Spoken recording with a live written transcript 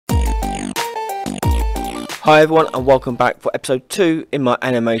Hi everyone, and welcome back for episode 2 in my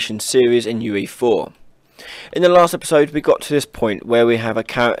animation series in UE4. In the last episode we got to this point where we have a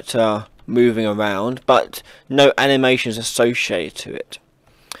character moving around but no animations associated to it.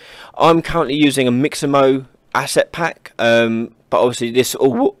 I'm currently using a Mixamo asset pack, but obviously this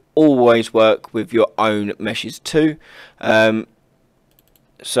will always work with your own meshes too. So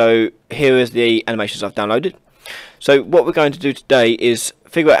here is the animations I've downloaded. So what we're going to do today is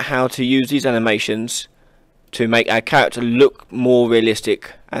figure out how to use these animations to make our character look more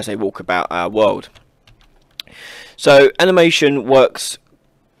realistic as they walk about our world. So animation works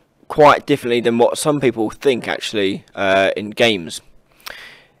quite differently than what some people think actually in games.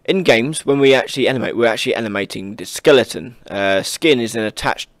 In games, when we actually animate, we're actually animating the skeleton. Skin is then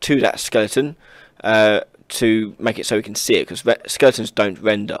attached to that skeleton to make it so we can see it, because skeletons don't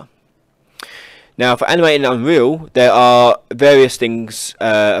render. Now for animating Unreal, there are various things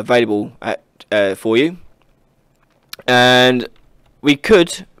available for you. And we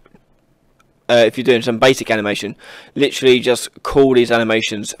could, if you're doing some basic animation, literally just call these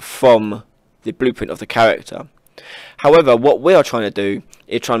animations from the blueprint of the character. However, what we are trying to do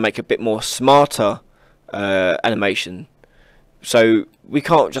is try and make a bit more smarter animation. So we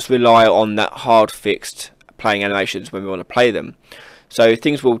can't just rely on that hard fixed playing animations when we want to play them. So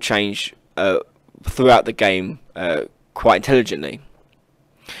things will change throughout the game quite intelligently.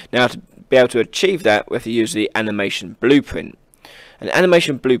 Now to be able to achieve that, we have to use the animation blueprint. An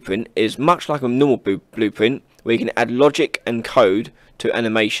animation blueprint is much like a normal blueprint, where you can add logic and code to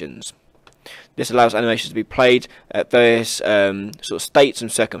animations. This allows animations to be played at various sort of states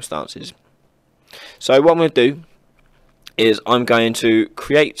and circumstances. So what I'm going to do is I'm going to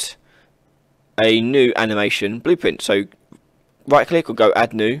create a new animation blueprint. So right click or go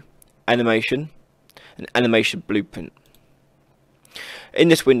add new, animation, and animation blueprint. In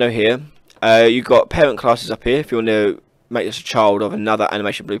this window here, you've got parent classes up here if you want to make this a child of another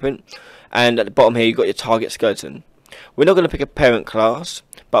animation blueprint, and at the bottom here you've got your target skeleton. We're not going to pick a parent class,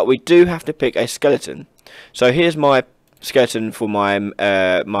 but we do have to pick a skeleton. So here's my skeleton for my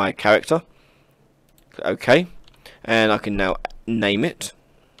my character. Okay, and I can now name it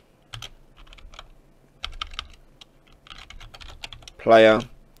player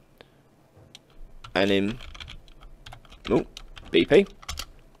anim BP,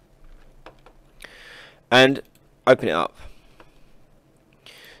 and open it up.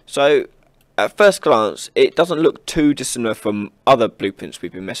 So at first glance it doesn't look too dissimilar from other blueprints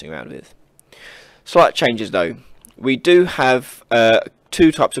we've been messing around with. Slight changes though. We do have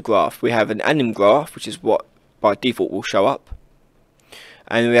two types of graph. We have an anim graph, which is what by default will show up,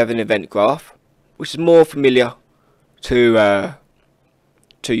 and we have an event graph, which is more familiar to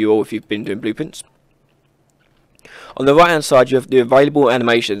you all if you've been doing blueprints. On the right hand side you have the available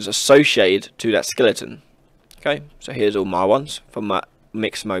animations associated to that skeleton. Okay, so here's all my ones from my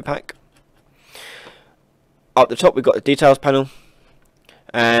Mixamo pack. Up the top we've got the details panel,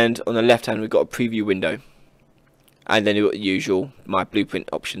 and on the left hand we've got a preview window, and then you've got the usual my blueprint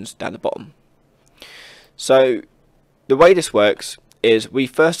options down the bottom. So the way this works is we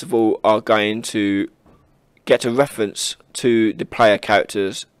first of all are going to get a reference to the player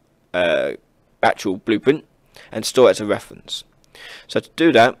character's actual blueprint and store it as a reference. So to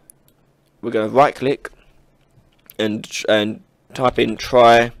do that, we're going to right click and type in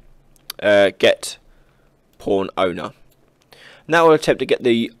try get pawn owner. And that will attempt to get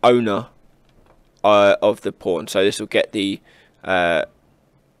the owner of the pawn. So this will get the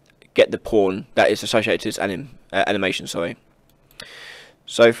pawn that is associated to this animation. Sorry.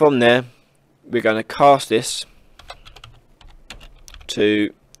 So from there, we're going to cast this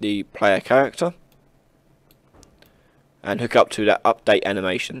to the player character and hook up to that update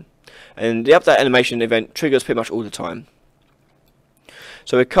animation, and the update animation event triggers pretty much all the time.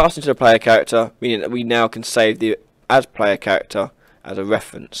 So we're casting to the player character, meaning that we now can save the as player character as a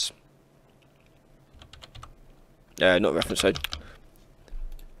reference. Not reference, so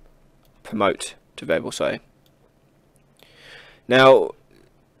promote to variable. Sorry. Now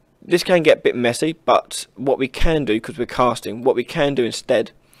this can get a bit messy, but what we can do, because we're casting, what we can do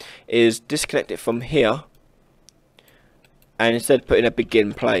instead is disconnect it from here and instead put in a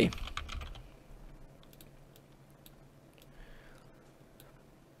begin play.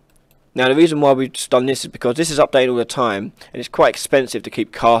 Now the reason why we've done this is because this is updated all the time and it's quite expensive to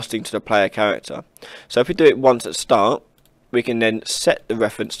keep casting to the player character. So if we do it once at start, we can then set the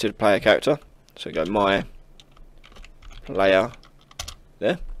reference to the player character. So we go my player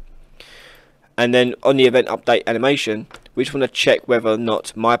there, and then on the event update animation we just want to check whether or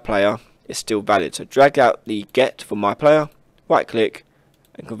not my player is still valid. So drag out the get for my player, right click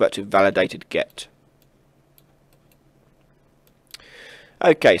and convert to validated get.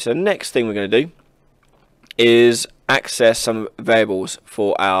 Okay, so the next thing we're going to do is access some variables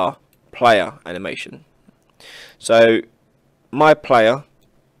for our player animation. So my player,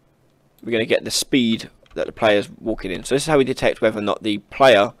 we're going to get the speed that the player is walking in. So this is how we detect whether or not the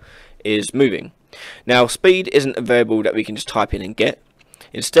player is moving. Now speed isn't a variable that we can just type in and get.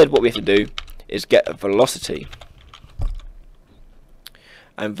 Instead what we have to do is get a velocity.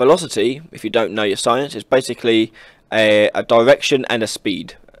 And velocity, if you don't know your science, is basically a direction and a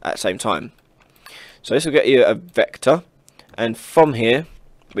speed at the same time. So this will get you a vector, and from here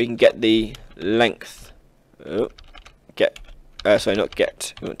we can get the length. Sorry, not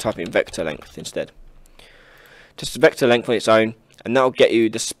get. We want to type in vector length instead. Just vector length on its own, and that will get you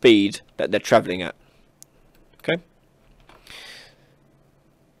the speed that they're travelling at. Okay.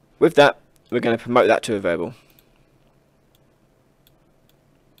 With that, we're going to promote that to a variable,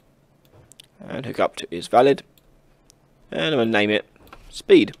 and hook up to is valid, and I'm going to name it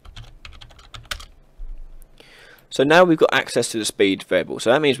speed. So now we've got access to the speed variable,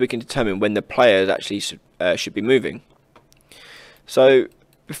 so that means we can determine when the player actually should be moving. So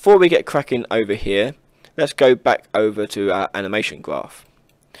before we get cracking over here, let's go back over to our animation graph.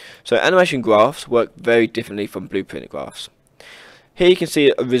 So animation graphs work very differently from blueprint graphs. Here you can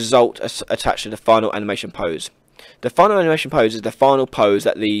see a result attached to the final animation pose. The final animation pose is the final pose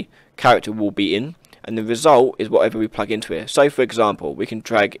that the character will be in, and the result is whatever we plug into here. So for example, we can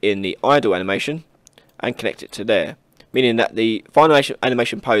drag in the idle animation and connect it to there, meaning that the final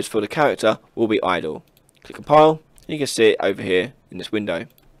animation pose for the character will be idle. Click compile, and you can see it over here in this window.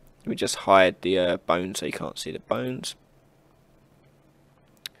 Let me just hide the bones so you can't see the bones.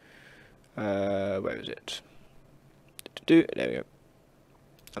 Where is it? There we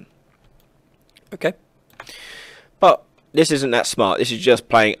go. Okay. But this isn't that smart. This is just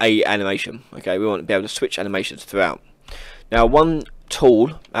playing a animation. Okay, we want to be able to switch animations throughout. Now, one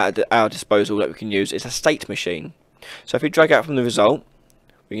tool at our disposal that we can use is a state machine. So if we drag out from the result,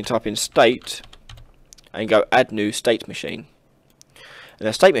 we can type in state and go add new state machine. And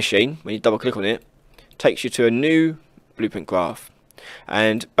a state machine, when you double click on it, takes you to a new blueprint graph.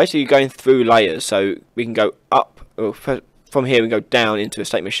 And basically you're going through layers, so we can go up, or from here we go down into a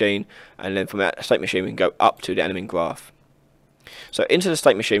state machine, and then from that state machine we can go up to the animating graph. So into the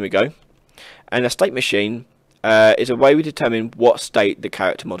state machine we go, and the state machine is a way we determine what state the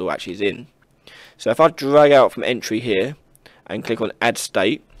character model actually is in. So if I drag out from entry here and click on add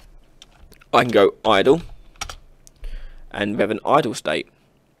state, I can go idle, and we have an idle state.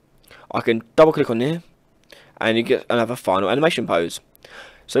 I can double click on here and you get another final animation pose.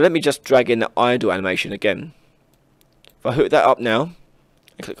 So let me just drag in the idle animation again. If I hook that up now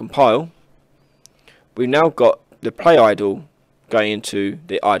and click compile, we've now got the play idle going into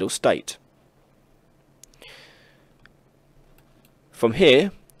the idle state. From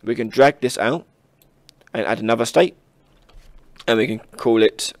here we can drag this out and add another state, and we can call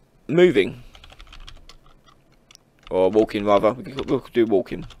it moving, or walking rather. We'll do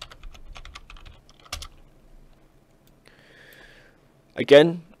walking.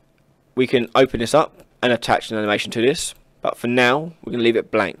 Again, we can open this up and attach an animation to this, but for now we're going to leave it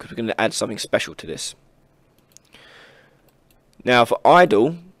blank because we're going to add something special to this. Now for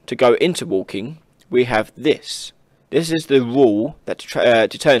idle to go into walking, we have this. This is the rule that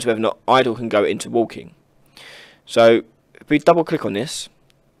determines whether or not idle can go into walking. So if we double click on this,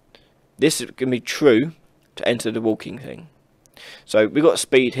 this is going to be true to enter the walking thing. So we've got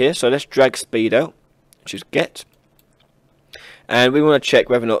speed here, so let's drag speed out, which is get. And we want to check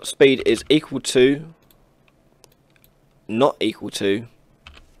whether or not speed is equal to, not equal to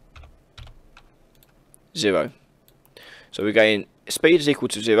 0. So we're going speed is equal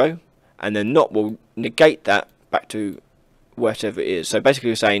to 0, and then not will negate that back to whatever it is. So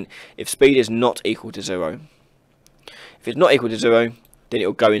basically we're saying if speed is not equal to 0. If it's not equal to 0, then it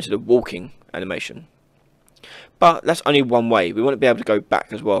will go into the walking animation. But that's only one way. We want to be able to go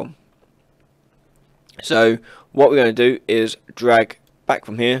back as well. So what we're going to do is drag back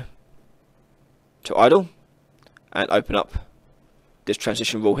from here to idle and open up this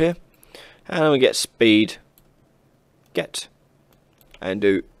transition rule here, and we get speed get and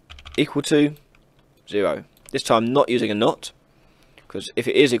do equal to 0. This time not using a not, because if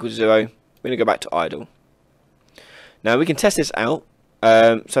it is equal to 0 we're going to go back to idle. Now we can test this out.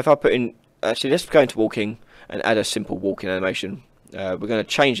 So if I put in, actually let's go into walking and add a simple walking animation. We're going to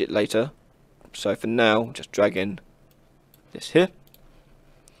change it later. So for now, just drag in this here.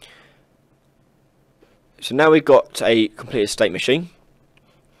 So now we've got a completed state machine.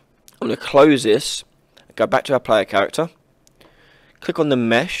 I'm going to close this, go back to our player character, click on the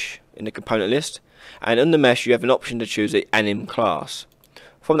mesh in the component list, and on the mesh you have an option to choose the anim class.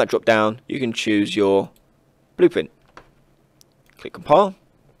 from that drop down you can choose your blueprint. Click compile,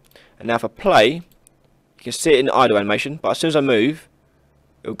 and now if I play, you can see it in the idle animation, but as soon as I move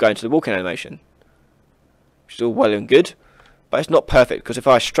it will go into the walking animation, which is all well and good, but it's not perfect, because if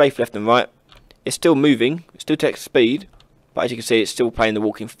I strafe left and right it's still moving, it still takes speed, but as you can see it's still playing the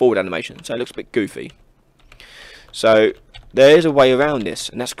walking forward animation, so it looks a bit goofy. So there is a way around this,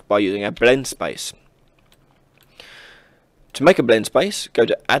 and that's by using a blend space. To make a blend space, go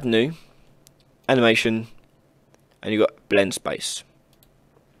to add new, animation, and you've got blend space.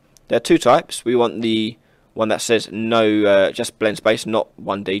 There are two types. We want the one that says no, just blend space, not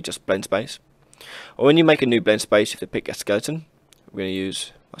 1D, just blend space. Or when you make a new blend space, you have to pick a skeleton. We're going to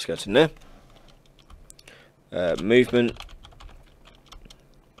use my skeleton there. Movement,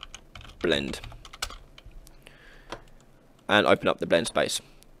 blend, and open up the blend space.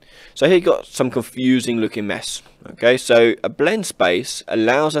 So here you've got some confusing looking mess. Okay, so a blend space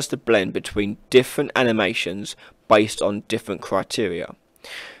allows us to blend between different animations based on different criteria.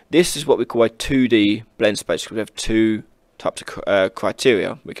 This is what we call a 2D blend space, because we have two types of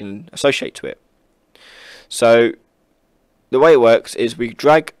criteria we can associate to it. So the way it works is we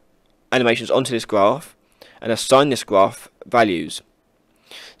drag animations onto this graph and assign this graph values.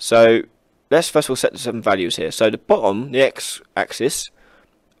 So let's first of all set some values here. So the bottom, the x-axis,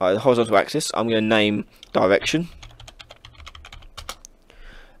 the horizontal axis, I'm going to name direction,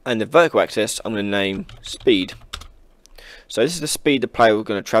 and the vertical axis I'm going to name speed. So this is the speed the player is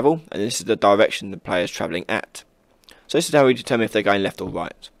going to travel, and this is the direction the player is travelling at. So this is how we determine if they're going left or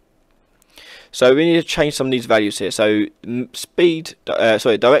right. So we need to change some of these values here. So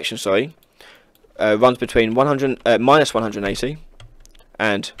direction runs between minus 180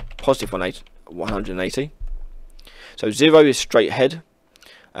 and positive 180. So 0 is straight ahead,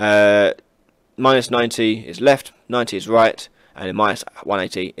 minus 90 is left, 90 is right, and minus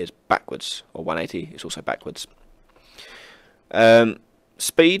 180 is backwards, or 180 is also backwards.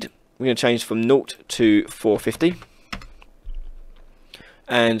 Speed, we're going to change from 0 to 450.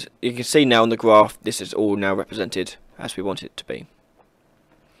 And you can see now on the graph, this is all now represented as we want it to be.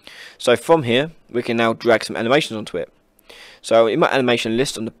 So from here, we can now drag some animations onto it. So in my animation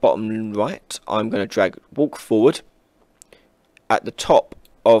list on the bottom right, I'm going to drag walk forward at the top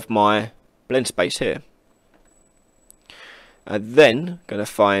of my blend space here. And then going to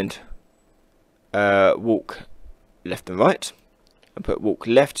find walk left and right, and put walk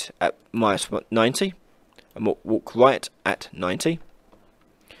left at minus 90, and walk right at 90,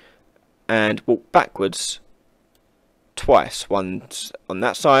 and walk backwards twice, once on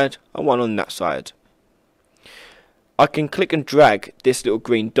that side and one on that side. I can click and drag this little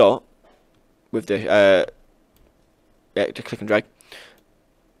green dot with the to click and drag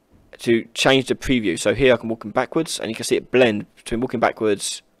to change the preview. So here I can walk backwards, and you can see it blend between walking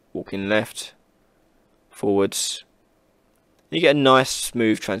backwards, walking left, forwards. You get a nice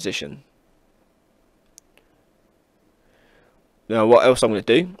smooth transition. Now what else I'm going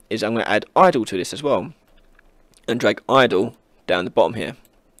to do is I'm going to add idle to this as well, and drag idle down the bottom here.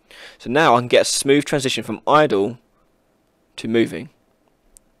 So now I can get a smooth transition from idle to moving.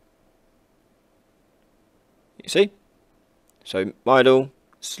 You see? So idle,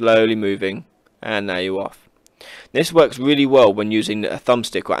 slowly moving, and now you're off. This works really well when using a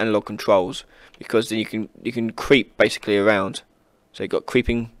thumbstick or analog controls, because then you can creep basically around. So you've got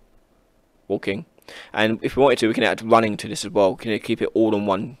creeping, walking, and if we wanted to, we can add running to this as well. We can keep it all on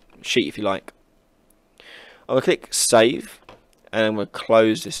one sheet if you like. I'm going to click save, and I'm going to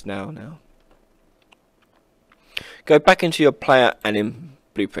close this now. Go back into your player anim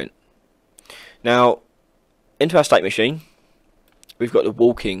blueprint. Now, into our state machine, we've got the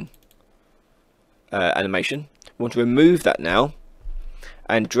walking animation. We want to remove that now,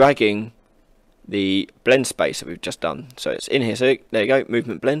 and dragging the blend space that we've just done. So it's in here. So there you go,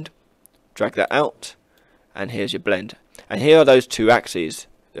 movement blend. Drag that out, and here's your blend. And here are those two axes,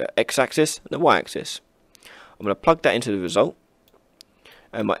 the x-axis and the y-axis. I'm going to plug that into the result,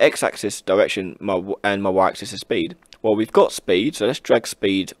 and my x-axis direction and my y-axis is speed. Well, we've got speed, so let's drag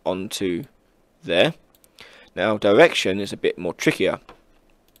speed onto there. Now direction is a bit more trickier.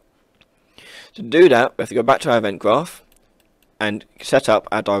 To do that, we have to go back to our event graph and set up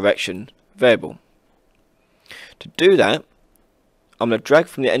our direction variable. To do that, I'm going to drag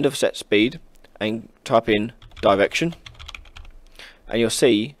from the end of set speed and type in direction, and you'll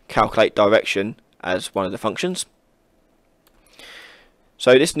see calculate direction as one of the functions.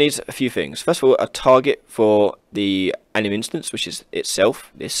 So this needs a few things. First of all, a target for the anim instance, which is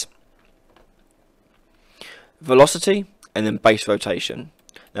itself this, velocity, and then base rotation.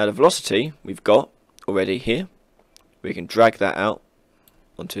 Now the velocity we've got already here. We can drag that out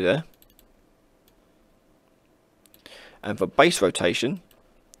onto there. And for base rotation,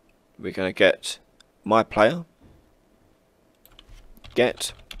 we're going to get my player,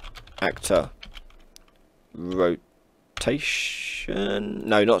 get actor rotation.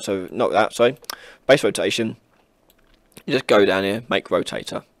 No, not that. Sorry, base rotation. You just go down here, make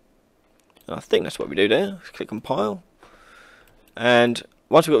rotator. And I think that's what we do there. Let's click compile. And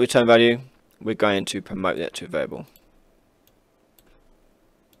once we've got return value, we're going to promote that to a variable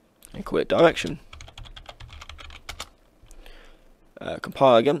and call it direction.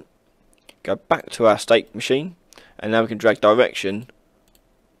 Compile again, go back to our state machine, and now we can drag direction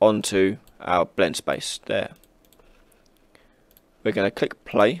onto our blend space there. We're going to click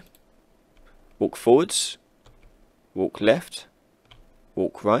play, walk forwards, walk left,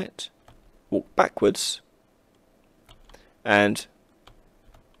 walk right, walk backwards, and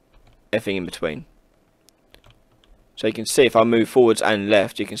everything in between. So you can see if I move forwards and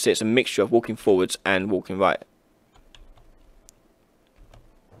left, you can see it's a mixture of walking forwards and walking right.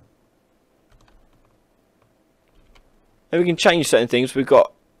 And we can change certain things. We've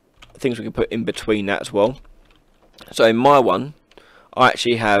got things we can put in between that as well. So in my one, I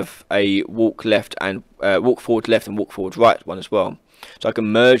actually have a walk left and walk forward left and walk forward right one as well. So I can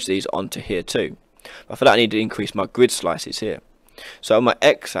merge these onto here too. But for that I need to increase my grid slices here. So on my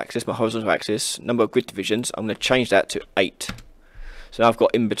x-axis, my horizontal axis, number of grid divisions, I'm going to change that to 8. So now I've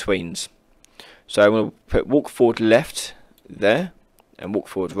got in-betweens. So I'm going to put walk forward left there and walk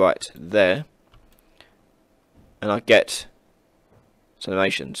forward right there. And I get some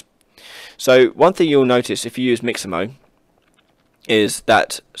animations. So one thing you'll notice if you use Mixamo is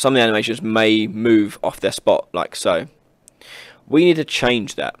that some of the animations may move off their spot like so. We need to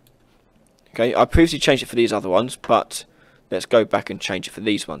change that. Okay, I previously changed it for these other ones, but let's go back and change it for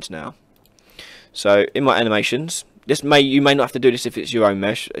these ones now. So in my animations, you may not have to do this if it's your own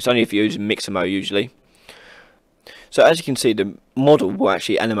mesh. It's only if you use Mixamo usually. So as you can see, the model will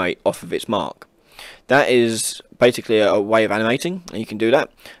actually animate off of its mark. That is basically a way of animating, and you can do that.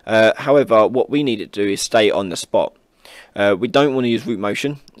 However, what we need it to do is stay on the spot. We don't want to use root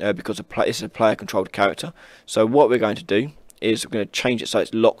motion because this is a player controlled character. So what we're going to do is we're going to change it so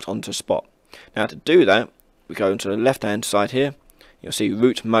it's locked onto a spot. Now to do that, we go into the left hand side here. You'll see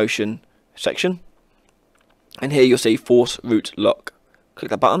root motion section, and here you'll see force root lock. Click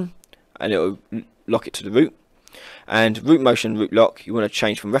that button and it will lock it to the root. And root motion root lock, you want to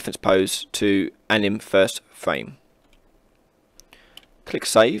change from reference pose to anim first frame. Click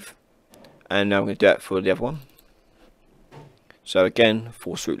save, and now I'm going to do that for the other one. So again,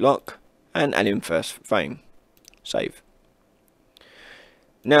 force root lock and anim first frame. Save.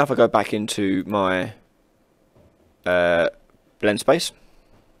 Now if I go back into my blend space,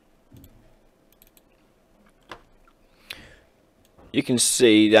 you can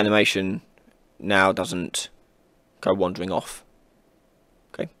see the animation now doesn't go wandering off.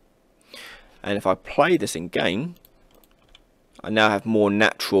 Okay, and if I play this in game, I now have more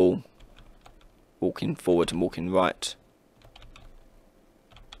natural walking forward and walking right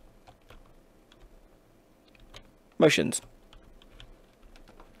motions.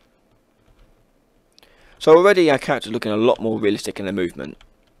 So already our character's looking a lot more realistic in the movement.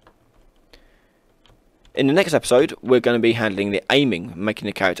 In the next episode, we're going to be handling the aiming, making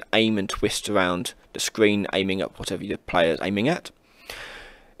the character aim and twist around the screen, aiming at whatever the player is aiming at.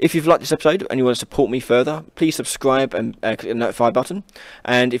 If you've liked this episode and you want to support me further, please subscribe and click the notify button.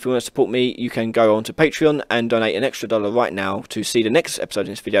 And if you want to support me, you can go on to Patreon and donate an extra $1 right now to see the next episode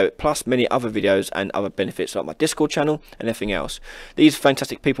in this video, plus many other videos and other benefits like my Discord channel and everything else. These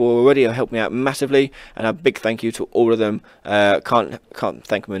fantastic people already have helped me out massively, and a big thank you to all of them. Can't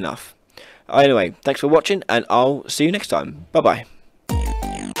thank them enough. Anyway, thanks for watching, and I'll see you next time. Bye bye.